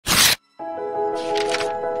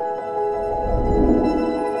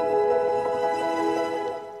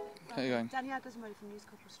Nia Guzmoli from News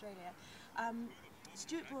Corp Australia.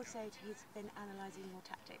 Stuart Broad said he's been analysing your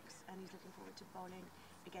tactics and he's looking forward to bowling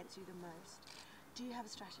against you the most. Do you have a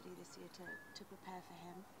strategy this year to prepare for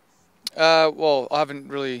him? Well, I haven't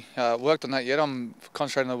really worked on that yet. I'm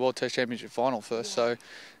concentrating on the World Test Championship final first. Yeah.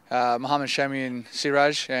 So Mohammad Shami and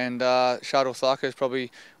Siraj and Shardul Thakur is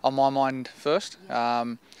probably on my mind first.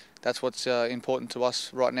 Yeah. That's what's important to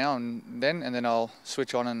us right now, and then I'll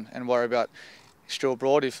switch on and worry about Stuart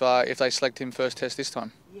Broad if they select him first Test this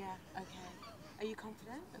time. Yeah. Okay. Are you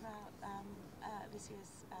confident about this year's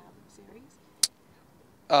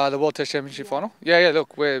series? The World Test Championship final? Yeah,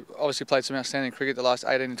 look, we've obviously played some outstanding cricket the last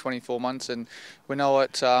 18 to 24 months, and we know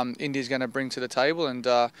what India's going to bring to the table, and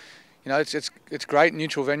you know, it's great,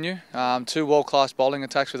 neutral venue, 2 world-class bowling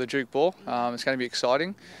attacks with a Duke ball. It's going to be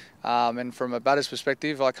exciting, and from a batter's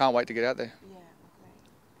perspective, I can't wait to get out there. Yeah,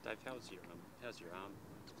 great. Dave, how's your arm?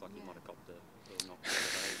 Looked like you might have copped a little knock the other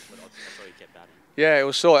day, but I saw you kept batting. Yeah, it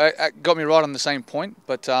was sore. It got me right on the same point,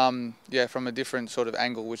 but yeah, from a different sort of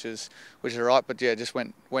angle, which is right. But yeah, just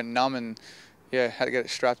went numb, and yeah, had to get it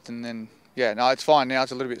strapped, and then yeah, no, it's fine now.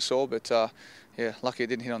 It's a little bit sore, but yeah, lucky it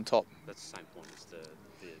didn't hit on top. That's the same point as the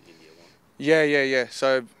India one. Yeah.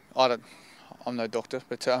 So I'm no doctor,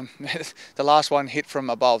 but the last one hit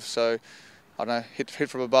from above, so I don't know, hit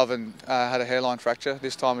from above and had a hairline fracture.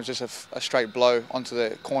 This time it was just a straight blow onto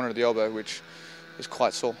the corner of the elbow, which is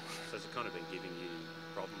quite sore. So has it kind of been giving you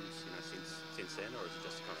problems, you know, since then, or is it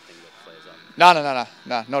just the kind of thing that flares up?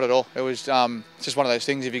 No, not at all. It was just one of those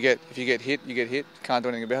things. If you get hit, you get hit. Can't do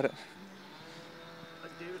anything about it.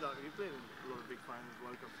 David, you played in a lot of big finals,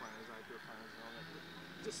 World Cup finals, IPL finals, and all that.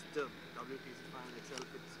 Just the WTC final itself,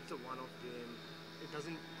 it's a one-off game.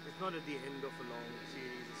 It's not at the end of a long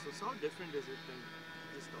series. So how different is it than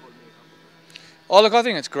just the whole makeup of it? Oh, look, I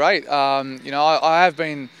think it's great. You know, I have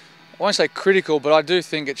been, I won't say critical, but I do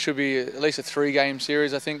think it should be at least a 3-game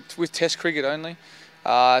series. I think with Test cricket only.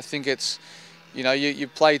 I think it's, you know, you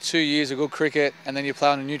play 2 years of good cricket and then you play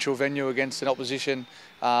on a neutral venue against an opposition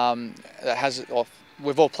that has,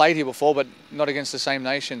 we've all played here before, but not against the same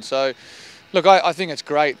nation. So, look, I think it's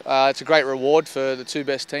great. It's a great reward for the 2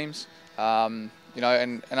 best teams. You know,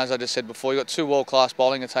 and as I just said before, you've got 2 world-class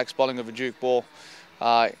bowling attacks, bowling of a Duke ball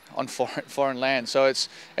on foreign land. So it's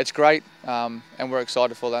great, and we're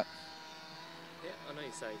excited for that. Yeah, I know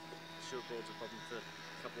you say Stuart Broad's a problem for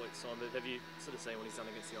a couple of weeks' time, but have you sort of seen what he's done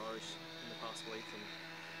against the Irish in the past week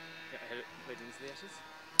and leading into the Ashes?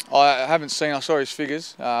 I haven't seen. I saw his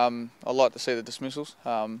figures. I'd like to see the dismissals,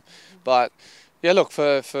 but yeah, look,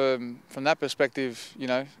 from that perspective, you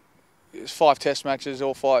know, it's 5 Test matches,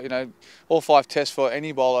 all 5. You know, all 5 Tests for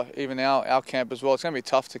any bowler, even our camp as well. It's going to be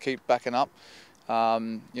tough to keep backing up.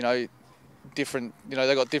 You know, different. You know,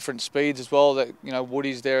 they've got different speeds as well. That, you know,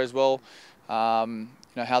 Woody's there as well.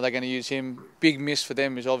 You know, how they're going to use him. Big miss for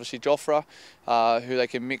them is obviously Jofra, who they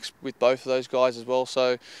can mix with both of those guys as well.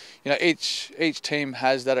 So, you know, each team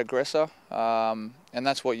has that aggressor, and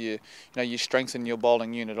that's what you strengthen your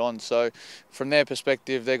bowling unit on. So, from their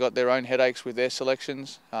perspective, they got their own headaches with their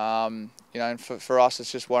selections. You know, and for us,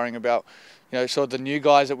 it's just worrying about, you know, sort of the new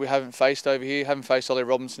guys that we haven't faced over here. Haven't faced Ollie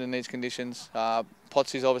Robinson in these conditions.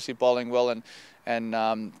 Potsy's obviously bowling well,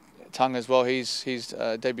 and Tung as well, he's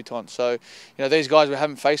debutant. So, you know, these guys we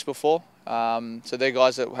haven't faced before. So they're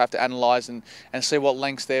guys that we'll have to analyse and see what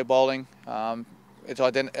lengths they're bowling. It's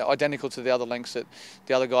identical to the other lengths that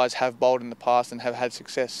the other guys have bowled in the past and have had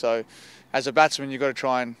success. So as a batsman, you've got to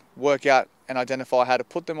try and work out and identify how to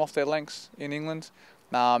put them off their lengths in England.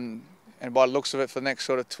 And by the looks of it, for the next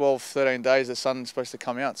sort of 12, 13 days, the sun's supposed to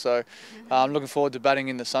come out. So I'm looking forward to batting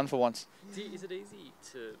in the sun for once. Is it easy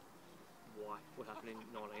to wipe what happened in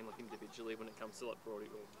 19, like individually, when it comes to like Brody,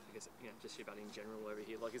 or I guess, you know, just your batting in general over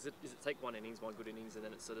here? Like, is it take one good innings, and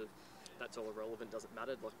then it's sort of, that's all irrelevant, doesn't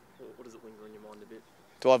matter? Like, or does it linger in your mind a bit?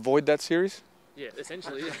 Do I avoid that series? Yeah,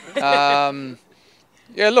 essentially.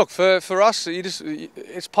 Yeah, look, for us,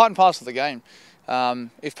 it's part and parcel of the game.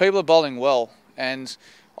 If people are bowling well, and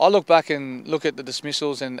I look back and look at the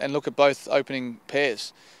dismissals and look at both opening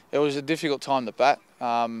pairs, it was a difficult time to bat.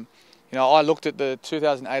 You know, I looked at the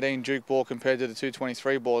 2018 Duke ball compared to the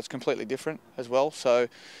 223 ball. It's completely different as well. So, you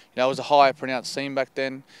know, it was a higher pronounced seam back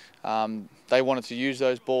then. They wanted to use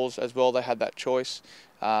those balls as well. They had that choice,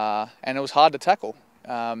 and it was hard to tackle. You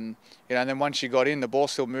know, and then once you got in, the ball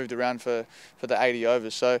still moved around for the 80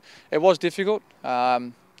 overs. So it was difficult.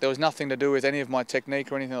 There was nothing to do with any of my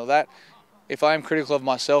technique or anything like that. If I am critical of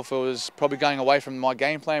myself, it was probably going away from my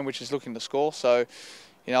game plan, which is looking to score. So,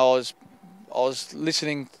 you know, I was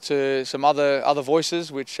listening to some other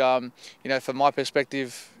voices, which, you know, from my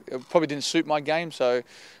perspective, it probably didn't suit my game. So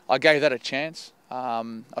I gave that a chance.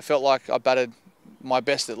 I felt like I batted my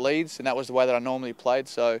best at Leeds, and that was the way that I normally played.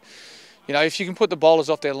 So, you know, if you can put the bowlers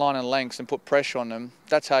off their line and lengths and put pressure on them,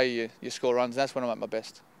 that's how you score runs. And that's when I'm at my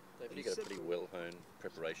best. David, you've got a pretty well-honed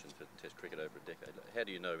preparation for Test cricket over a decade. How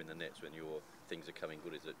do you know in the nets when your things are coming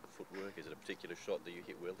good? Is it footwork? Is it a particular shot that you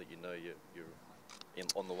hit well that you know you're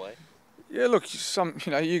on the way? Yeah, look,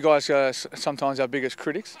 you guys are sometimes our biggest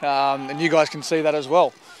critics, and you guys can see that as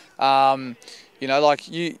well. I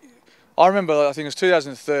remember, I think it was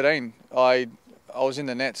 2013, I was in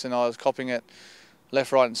the nets and I was copping it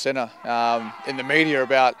left, right and centre in the media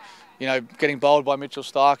about, getting bowled by Mitchell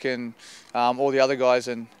Starc and all the other guys,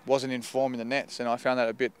 and wasn't in form in the nets. And I found that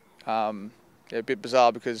a bit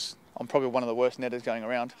bizarre, because I'm probably one of the worst netters going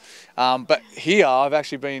around. But here I've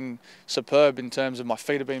actually been superb in terms of my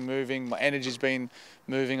feet have been moving, my energy's been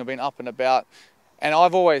moving, I've been up and about. And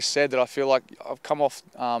I've always said that I feel like I've come off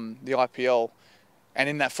the IPL, and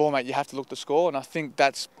in that format you have to look to score, and I think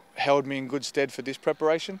that's held me in good stead for this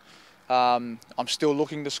preparation. I'm still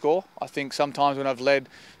looking to score. I think sometimes when I've led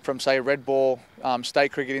from, say, red ball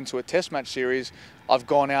state cricket into a test match series, I've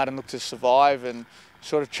gone out and looked to survive and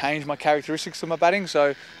sort of change my characteristics of my batting.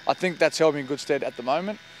 So I think that's held me in good stead at the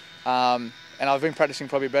moment. And I've been practicing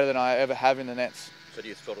probably better than I ever have in the nets. So do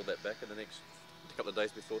you throttle that back in the next couple of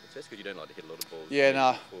days before the test, because you don't like to hit a lot of balls? Yeah,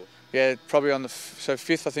 no. Yeah, probably on the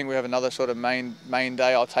 5th, I think we have another sort of main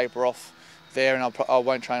day. I'll taper off there, and I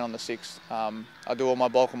won't train on the 6th. I do all my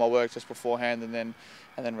bulk of my work just beforehand, and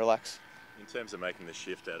then relax. In terms of making the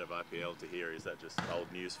shift out of IPL to here, is that just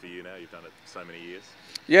old news for you now? You've done it so many years.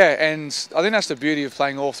 Yeah, and I think that's the beauty of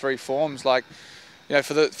playing all three forms. Like,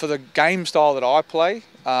 for the game style that I play,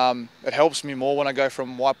 it helps me more when I go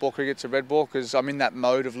from white ball cricket to red ball, because I'm in that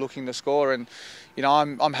mode of looking to score, and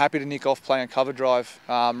I'm happy to nick off playing a cover drive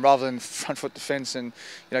rather than front foot defence and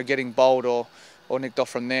getting bowled or nicked off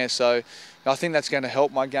from there. So I think that's going to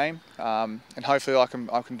help my game, and hopefully I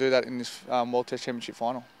can do that in this World Test Championship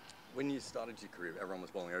final. When you started your career, everyone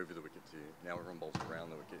was bowling over the wicket to you. Now everyone bowls around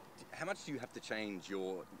the wicket. How much do you have to change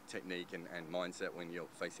your technique and mindset when you're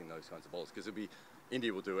facing those kinds of bowls? Because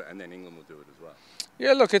India will do it, and then England will do it as well.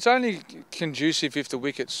 Yeah, look, it's only conducive if the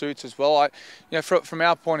wicket suits as well. From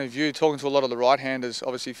our point of view, talking to a lot of the right-handers,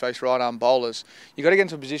 obviously face right-arm bowlers, you've got to get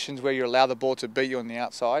into positions where you allow the ball to beat you on the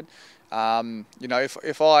outside.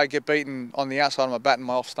 If I get beaten on the outside of my bat and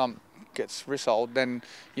my off-stump gets rissoled, then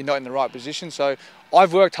you're not in the right position. So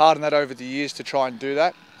I've worked hard on that over the years to try and do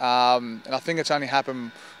that. And I think it's only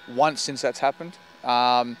happened once since that's happened.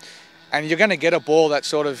 And you're going to get a ball that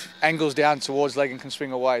sort of angles down towards leg and can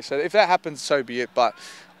swing away. So if that happens, so be it. But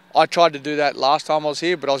I tried to do that last time I was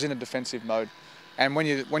here, but I was in a defensive mode. And when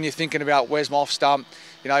you're thinking about where's my off stump,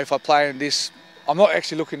 if I play in this, I'm not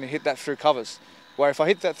actually looking to hit that through covers. Where if I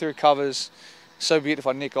hit that through covers, so be it. If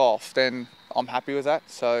I nick off, then I'm happy with that.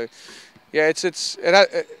 So yeah,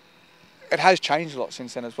 it has changed a lot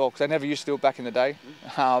since then as well, because I never used to do it back in the day.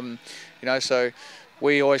 So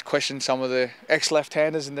we always questioned some of the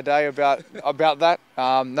ex-left-handers in the day about that.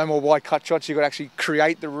 No more wide cut shots. You've got to actually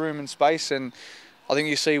create the room and space, and I think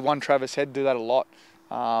you see one Travis Head do that a lot.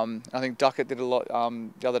 I think Duckett did a lot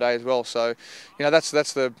the other day as well. So that's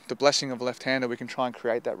the blessing of a left-hander. We can try and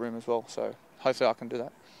create that room as well. So hopefully I can do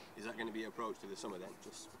that. Is that going to be approach to the summer then?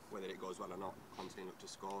 Just whether it goes well or not, constantly look to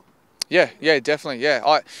score. Yeah, definitely. Yeah,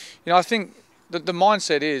 I think the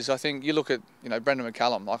mindset is, I think you look at Brendan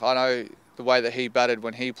McCallum. Like, I know the way that he batted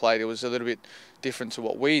when he played, it was a little bit different to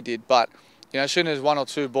what we did. But as soon as one or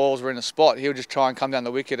two balls were in a spot, he would just try and come down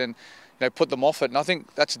the wicket and put them off it. And I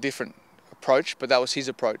think that's a different approach, but that was his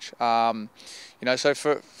approach. So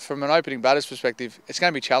from an opening batter's perspective, it's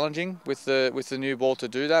going to be challenging with the new ball to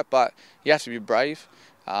do that. But you have to be brave.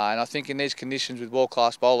 And I think in these conditions with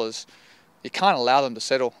world-class bowlers, you can't allow them to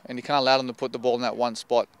settle, and you can't allow them to put the ball in that one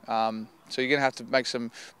spot. So you're going to have to make some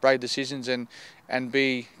brave decisions and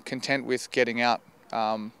be content with getting out.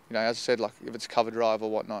 As I said, like if it's cover drive or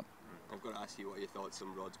whatnot. I've got to ask you what your thoughts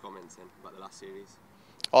on Rod's comments then about the last series.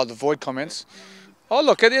 Oh, the Void comments. Oh,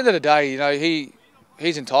 look, at the end of the day,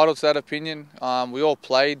 he's entitled to that opinion. We all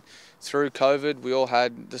played through COVID. We all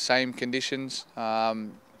had the same conditions.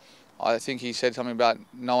 I think he said something about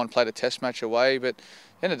no one played a test match away, but at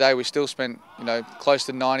the end of the day, we still spent, close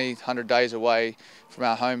to 90, 100 days away from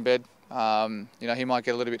our home bed. He might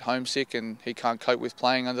get a little bit homesick and he can't cope with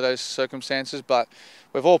playing under those circumstances, but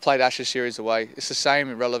we've all played Ashes series away. It's the same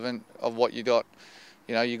irrelevant of what you got.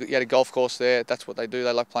 You had a golf course there. That's what they do.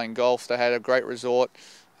 They like playing golf. They had a great resort.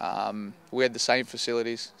 We had the same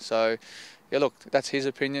facilities. So, yeah, look, that's his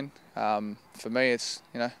opinion. For me, it's,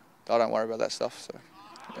 I don't worry about that stuff. So.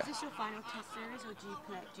 Is this your final Test series, or do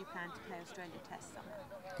you plan to play Australia Test somewhere?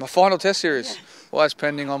 My final Test series? Yeah. Well, that's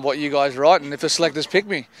pending on what you guys write and if the selectors pick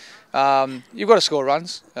me. You've got to score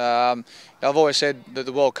runs. I've always said that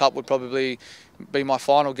the World Cup would probably be my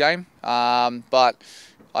final game, but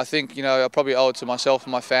I think, you know, I probably owe it to myself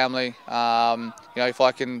and my family. You know, if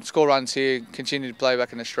I can score runs here, continue to play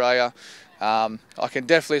back in Australia, I can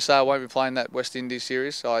definitely say I won't be playing that West Indies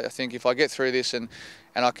series. So I think if I get through this and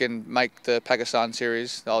I can make the Pakistan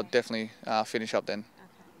series, I'll definitely finish up then.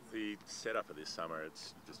 The setup of this summer,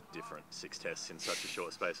 it's just different. 6 tests in such a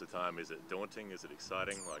short space of time. Is it daunting? Is it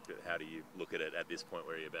exciting? Like, how do you look at it at this point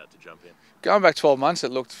where you're about to jump in? Going back 12 months,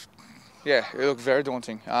 it looked very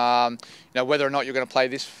daunting. You know, whether or not you're going to play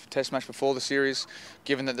this Test match before the series,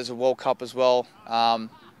 given that there's a World Cup as well.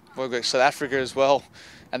 We've got South Africa as well,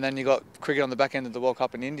 and then you got cricket on the back end of the World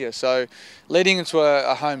Cup in India. So, leading into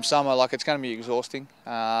a home summer, like, it's going to be exhausting.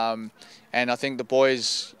 And I think the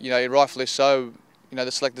boys, you know, rightfully so. You know,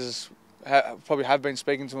 the selectors probably have been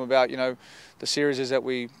speaking to them about, you know, the series that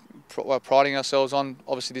we are priding ourselves on.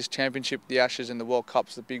 Obviously, this championship, the Ashes and the World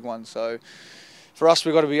Cup's the big one. So, for us,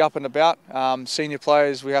 we've got to be up and about. Senior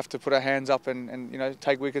players, we have to put our hands up and you know,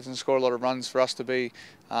 take wickets and score a lot of runs for us to be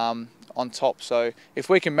on top. So, if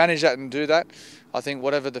we can manage that and do that, I think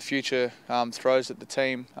whatever the future throws at the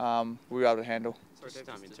team, we'll be able to handle. Just in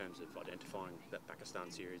terms of identifying that Pakistan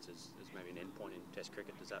series as maybe an endpoint in Test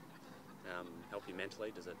cricket, does that help you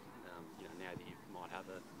mentally? Does it, you know, now that you might have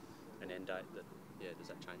an end date, does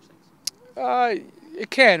that change things? It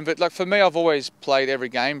can, but like for me, I've always played every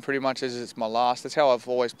game pretty much as it's my last. That's how I've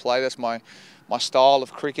always played. That's my style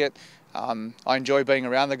of cricket. I enjoy being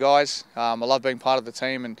around the guys. I love being part of the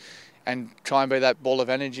team and try and be that ball of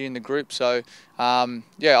energy in the group. So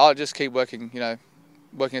yeah, I'll just keep working. You know,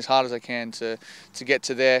 working as hard as I can to get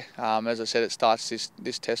to there. As I said, it starts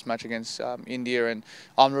this Test match against India, and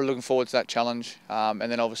I'm really looking forward to that challenge. And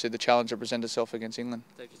then obviously the challenge that presents itself against England.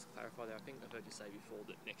 Dave, just to clarify there, I think I've heard you say before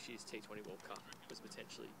that next year's T20 World Cup was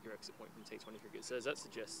potentially your exit point from T20 cricket. So does that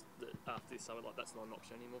suggest that after this summer, like, that's not an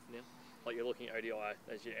option anymore for now? Like, you're looking at ODI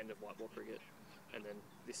as your end of white ball cricket, and then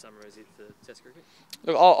this summer is it for Test cricket?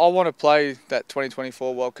 Look, I want to play that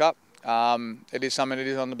 2024 World Cup. It is something that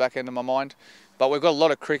is on the back end of my mind. But we've got a lot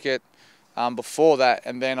of cricket before that,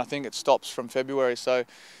 and then I think it stops from February. So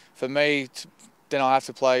for me, then I have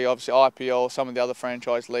to play obviously IPL, some of the other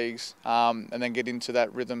franchise leagues, and then get into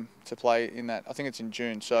that rhythm to play in that. I think it's in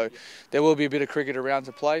June. So there will be a bit of cricket around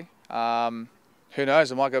to play. Who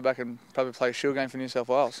knows? I might go back and probably play a Shield game for New South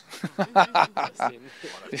Wales. Yeah.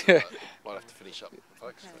 Might have to finish up,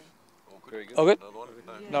 folks. Okay. All good. All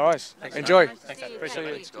good? No worries. Thanks, Enjoy. Thanks, Appreciate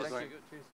it. Thank you.